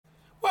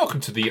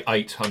Welcome to the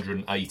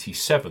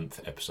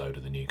 887th episode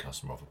of the New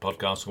Customer Offer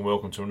Podcast, and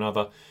welcome to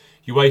another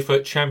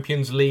UEFA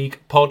Champions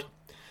League pod.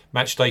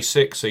 Match day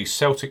 6 sees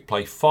Celtic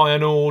play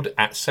Feyenoord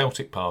at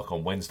Celtic Park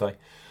on Wednesday.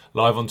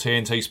 Live on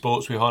TNT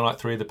Sports, we highlight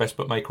 3 of the best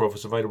bookmaker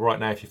offers available right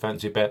now if you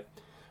fancy a bet.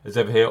 As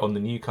ever here on the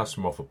New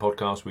Customer Offer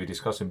Podcast, we're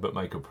discussing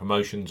bookmaker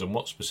promotions and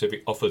what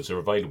specific offers are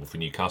available for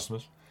new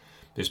customers.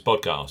 This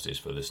podcast is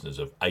for listeners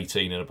of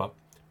 18 and above.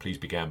 Please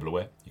be gamble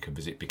aware. You can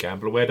visit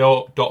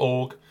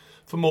begambleaware.org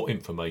for more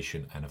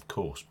information, and of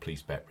course,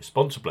 please bet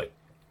responsibly.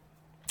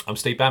 I'm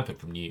Steve Bamford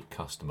from New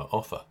Customer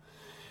Offer.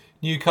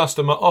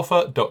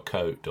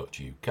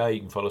 newcustomeroffer.co.uk. You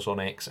can follow us on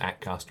X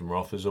at Customer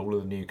Offers. All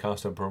of the new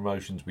customer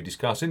promotions we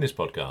discuss in this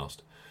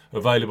podcast are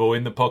available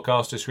in the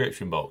podcast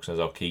description box as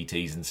our key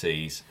T's and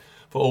C's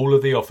for all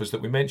of the offers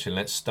that we mentioned.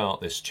 Let's start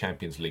this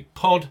Champions League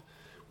pod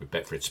with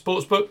Betfred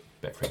Sportsbook.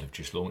 Betfred have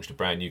just launched a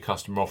brand new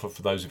customer offer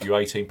for those of you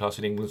 18 plus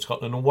in England,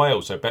 Scotland and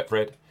Wales. So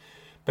Betfred,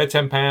 bet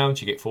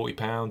 £10, you get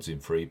 £40 in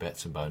free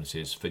bets and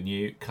bonuses for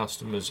new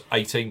customers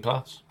 18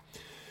 plus.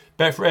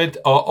 Betfred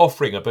are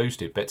offering a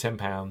boosted bet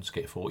 £10,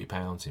 get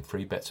 £40 in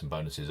free bets and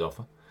bonuses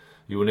offer.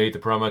 You will need the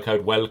promo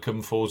code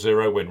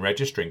WELCOME40 when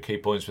registering. Key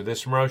points for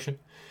this promotion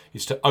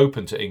is to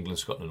open to England,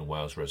 Scotland and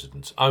Wales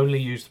residents. Only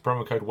use the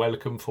promo code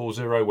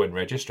WELCOME40 when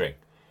registering.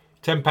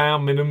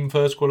 £10 minimum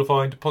first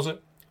qualifying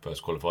deposit.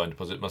 First qualifying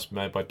deposit must be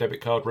made by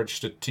debit card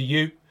registered to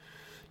you.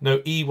 No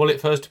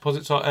e-wallet first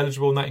deposits are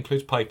eligible, and that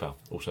includes PayPal.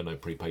 Also no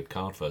prepaid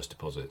card first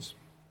deposits.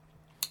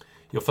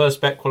 Your first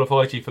bet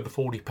qualifies you for the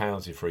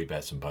 £40 in free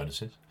bets and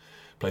bonuses.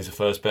 Place a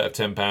first bet of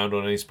 £10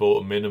 on any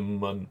sport and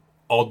minimum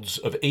odds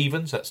of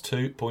evens. That's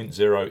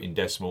 2.0 in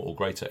decimal or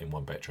greater in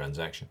one bet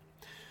transaction.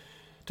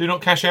 Do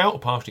not cash out or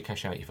partially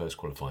cash out your first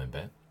qualifying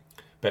bet.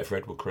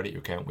 Betfred will credit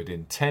your account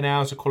within 10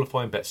 hours of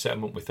qualifying bet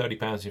settlement with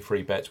 £30 in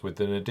free bets with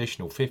an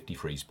additional 50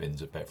 free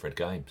spins at Betfred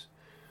games.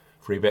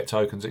 Free bet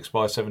tokens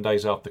expire 7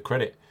 days after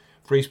credit.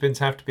 Free spins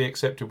have to be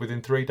accepted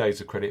within 3 days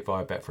of credit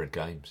via Betfred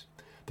games.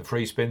 The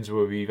free spins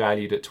will be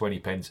valued at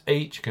 20p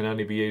each, can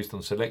only be used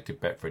on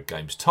selected Betfred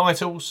games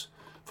titles.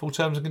 Full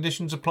terms and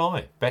conditions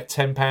apply. Bet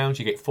 £10,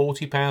 you get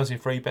 £40 in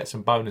free bets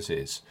and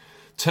bonuses.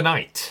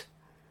 Tonight,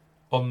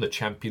 on the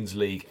Champions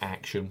League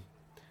action,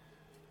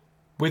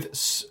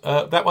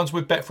 that one's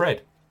with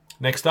Betfred.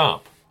 Next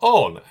up,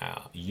 on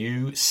our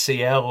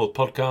UCL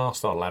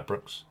podcast, our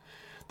Ladbrokes.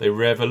 They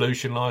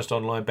revolutionised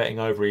online betting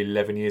over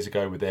 11 years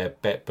ago with their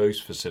Bet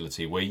Boost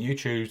facility, where you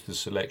choose the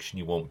selection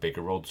you want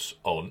bigger odds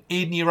on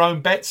in your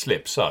own bet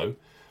slip. So,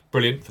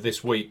 brilliant for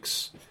this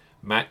week's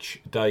Match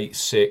Day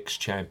 6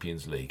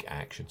 Champions League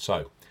action.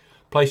 So,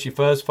 place your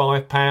first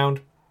 £5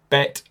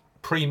 bet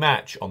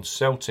pre-match on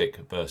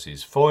Celtic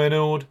versus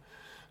Feyenoord,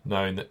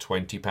 knowing that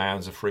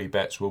 £20 of free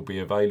bets will be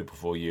available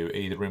for you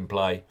either in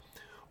play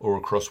or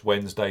across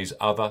Wednesday's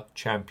other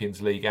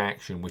Champions League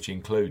action, which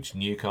includes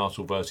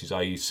Newcastle versus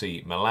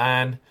AC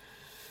Milan,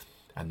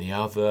 and the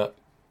other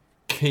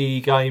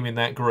key game in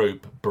that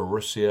group,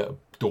 Borussia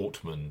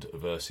Dortmund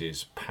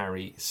versus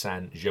Paris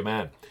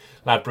Saint-Germain.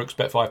 Ladbrokes,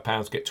 bet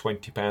 £5, get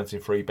 £20 in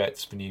free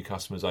bets for new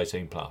customers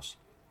 18 plus.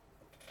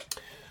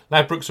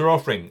 Ladbrokes are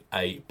offering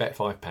a bet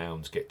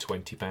 £5, get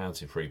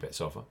 £20 in free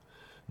bets offer.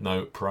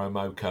 No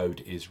promo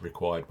code is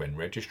required when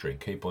registering.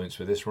 Key points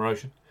for this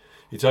promotion: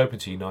 it's open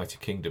to United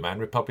Kingdom and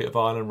Republic of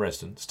Ireland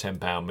residents.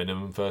 £10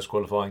 minimum first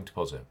qualifying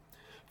deposit.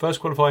 First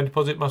qualifying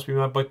deposit must be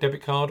made by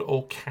debit card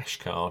or cash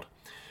card.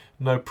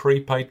 No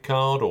prepaid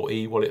card or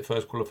e-wallet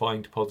first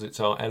qualifying deposits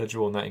are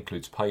eligible, and that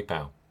includes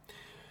PayPal.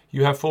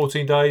 You have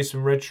 14 days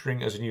from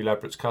registering as a new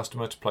Ladbrokes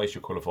customer to place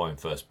your qualifying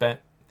first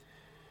bet.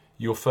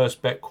 Your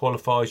first bet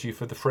qualifies you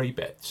for the free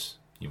bets.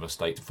 You must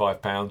stake to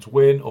 £5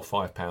 win or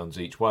 £5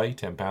 each way,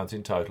 £10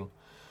 in total,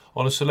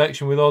 on a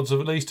selection with odds of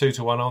at least 2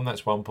 to 1 on.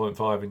 That's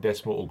 1.5 in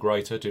decimal or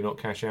greater. Do not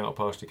cash out or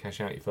partially cash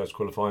out your first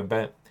qualifying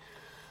bet.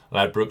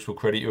 Ladbrokes will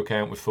credit your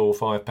account with full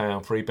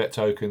 £5 free bet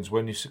tokens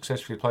when you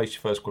successfully place your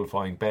first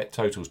qualifying bet.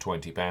 Totals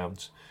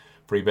 £20.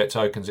 Free bet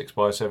tokens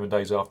expire 7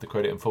 days after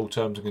credit and full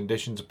terms and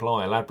conditions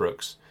apply.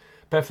 Ladbrokes,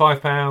 bet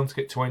 £5,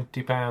 get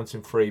 £20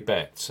 in free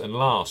bets. And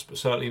last but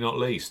certainly not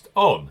least,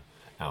 on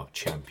our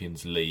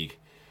Champions League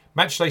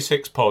Matchday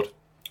 6 pod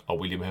are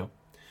William Hill,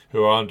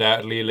 who are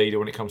undoubtedly a leader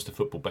when it comes to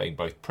football betting,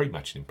 both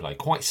pre-match and in play.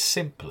 Quite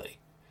simply,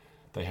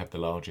 they have the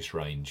largest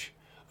range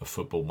of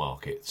football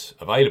markets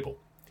available.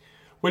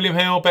 William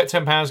Hill, bet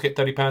 £10, get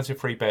 £30 in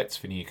free bets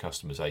for new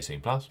customers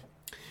 18 plus.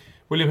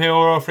 William Hill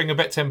are offering a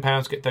bet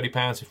 £10, get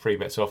 £30 in free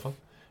bets offer.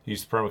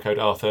 Use the promo code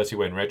R30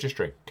 when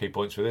registering. Key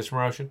points for this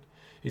promotion: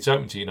 it's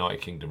open to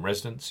United Kingdom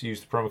residents. Use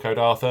the promo code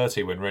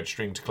R30 when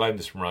registering to claim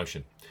this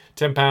promotion.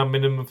 £10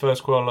 minimum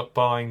first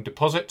qualifying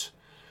deposit.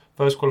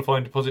 First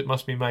qualifying deposit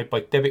must be made by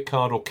debit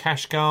card or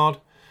cash card.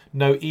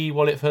 No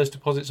e-wallet first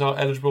deposits are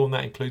eligible, and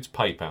that includes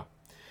PayPal.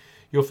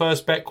 Your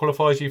first bet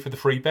qualifies you for the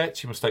free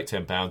bets. You must stake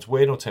 £10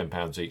 win or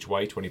 £10 each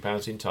way,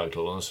 £20 in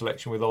total, on a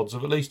selection with odds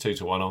of at least 2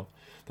 to 1 on.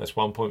 That's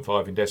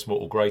 1.5 in decimal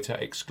or greater,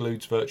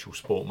 excludes virtual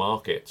sport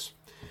markets.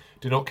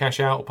 Do not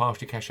cash out or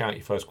partially cash out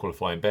your first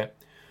qualifying bet.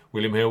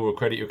 William Hill will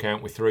credit your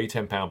account with three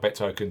 £10 bet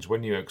tokens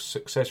when you have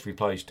successfully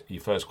placed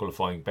your first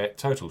qualifying bet.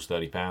 Totals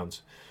 £30.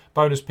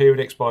 Bonus period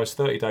expires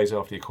 30 days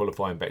after your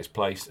qualifying bet is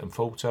placed, and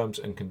full terms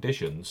and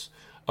conditions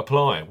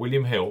apply.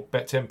 William Hill,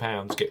 bet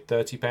 £10, get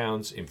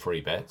 £30 in free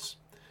bets.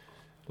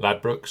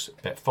 Ladbrokes,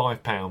 bet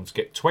 £5,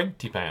 get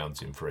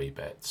 £20 in free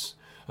bets.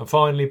 And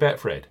finally,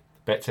 Betfred,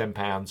 bet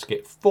 £10,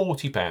 get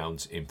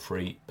 £40 in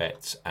free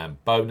bets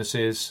and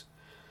bonuses.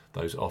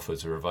 Those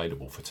offers are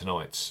available for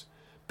tonight's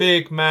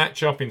big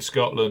match up in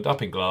Scotland,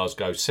 up in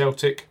Glasgow.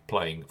 Celtic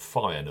playing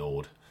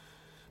Feyenoord.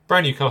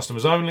 Brand new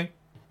customers only.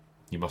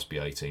 You must be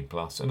 18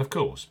 plus, and of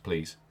course,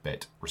 please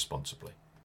bet responsibly.